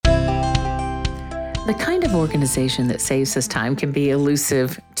The kind of organization that saves us time can be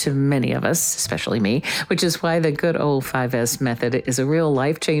elusive to many of us, especially me, which is why the good old 5S method is a real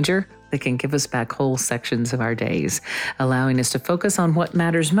life changer that can give us back whole sections of our days, allowing us to focus on what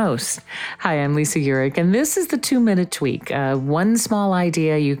matters most. Hi, I'm Lisa Urich, and this is the 2-minute tweak, one small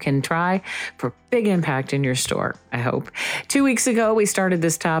idea you can try for big impact in your store, I hope. 2 weeks ago, we started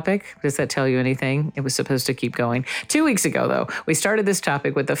this topic. Does that tell you anything? It was supposed to keep going. 2 weeks ago, though, we started this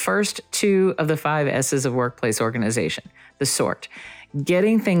topic with the first two of the 5 S's of workplace organization, the sort.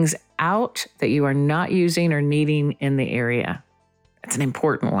 Getting things out that you are not using or needing in the area. It's an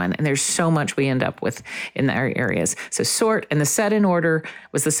important one, and there's so much we end up with in our areas. So sort and the set in order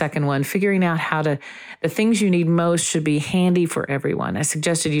was the second one. Figuring out the things you need most should be handy for everyone. I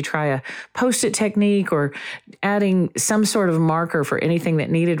suggested you try a Post-it technique or adding some sort of marker for anything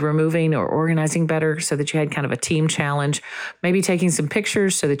that needed removing or organizing better so that you had kind of a team challenge. Maybe taking some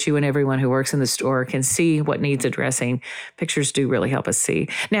pictures so that you and everyone who works in the store can see what needs addressing. Pictures do really help us see.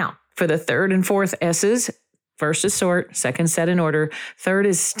 Now, for the third and fourth S's, first is sort, second set in order, third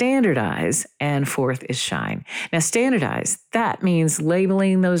is standardize, and fourth is shine. Now, standardize, that means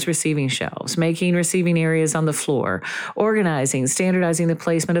labeling those receiving shelves, making receiving areas on the floor, organizing, standardizing the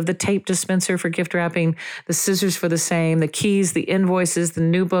placement of the tape dispenser for gift wrapping, the scissors for the same, the keys, the invoices, the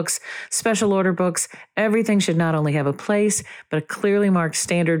new books, special order books. Everything should not only have a place, but a clearly marked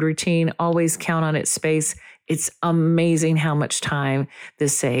standard routine. Always count on its space. It's amazing how much time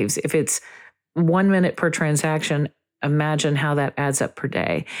this saves. If it's 1 minute per transaction, imagine how that adds up per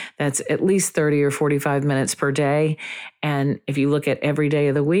day. That's at least 30 or 45 minutes per day. And if you look at every day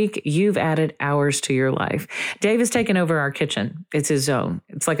of the week, you've added hours to your life. Dave has taken over our kitchen. It's his own.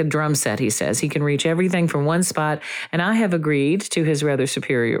 It's like a drum set, he says. He can reach everything from one spot, and I have agreed to his rather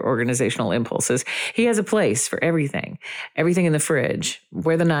superior organizational impulses. He has a place for everything. Everything in the fridge,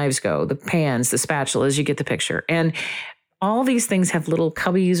 where the knives go, the pans, the spatulas, you get the picture. And all these things have little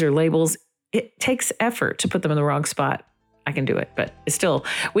cubbies or labels. It takes effort to put them in the wrong spot. I can do it, but still,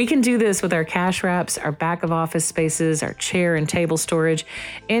 we can do this with our cash wraps, our back of office spaces, our chair and table storage,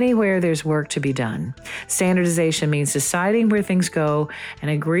 anywhere there's work to be done. Standardization means deciding where things go and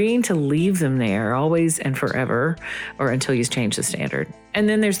agreeing to leave them there always and forever, or until you change the standard. And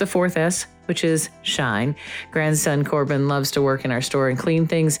then there's the fourth S, which is shine. Grandson Corbin loves to work in our store and clean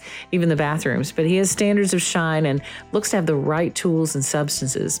things, even the bathrooms, but he has standards of shine and looks to have the right tools and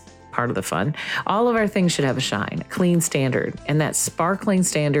substances. Part of the fun. All of our things should have a shine, a clean standard. And that sparkling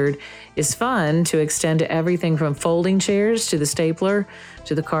standard is fun to extend to everything from folding chairs to the stapler,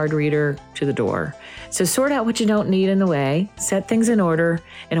 to the card reader, to the door. So sort out what you don't need in the way, set things in order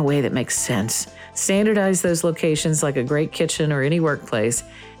in a way that makes sense. Standardize those locations like a great kitchen or any workplace,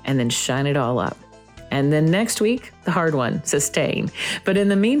 and then shine it all up. And then next week, the hard one, sustain. But in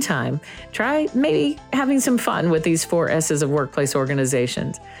the meantime, try maybe having some fun with these 4 S's of workplace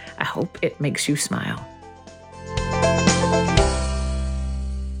organizations. I hope it makes you smile.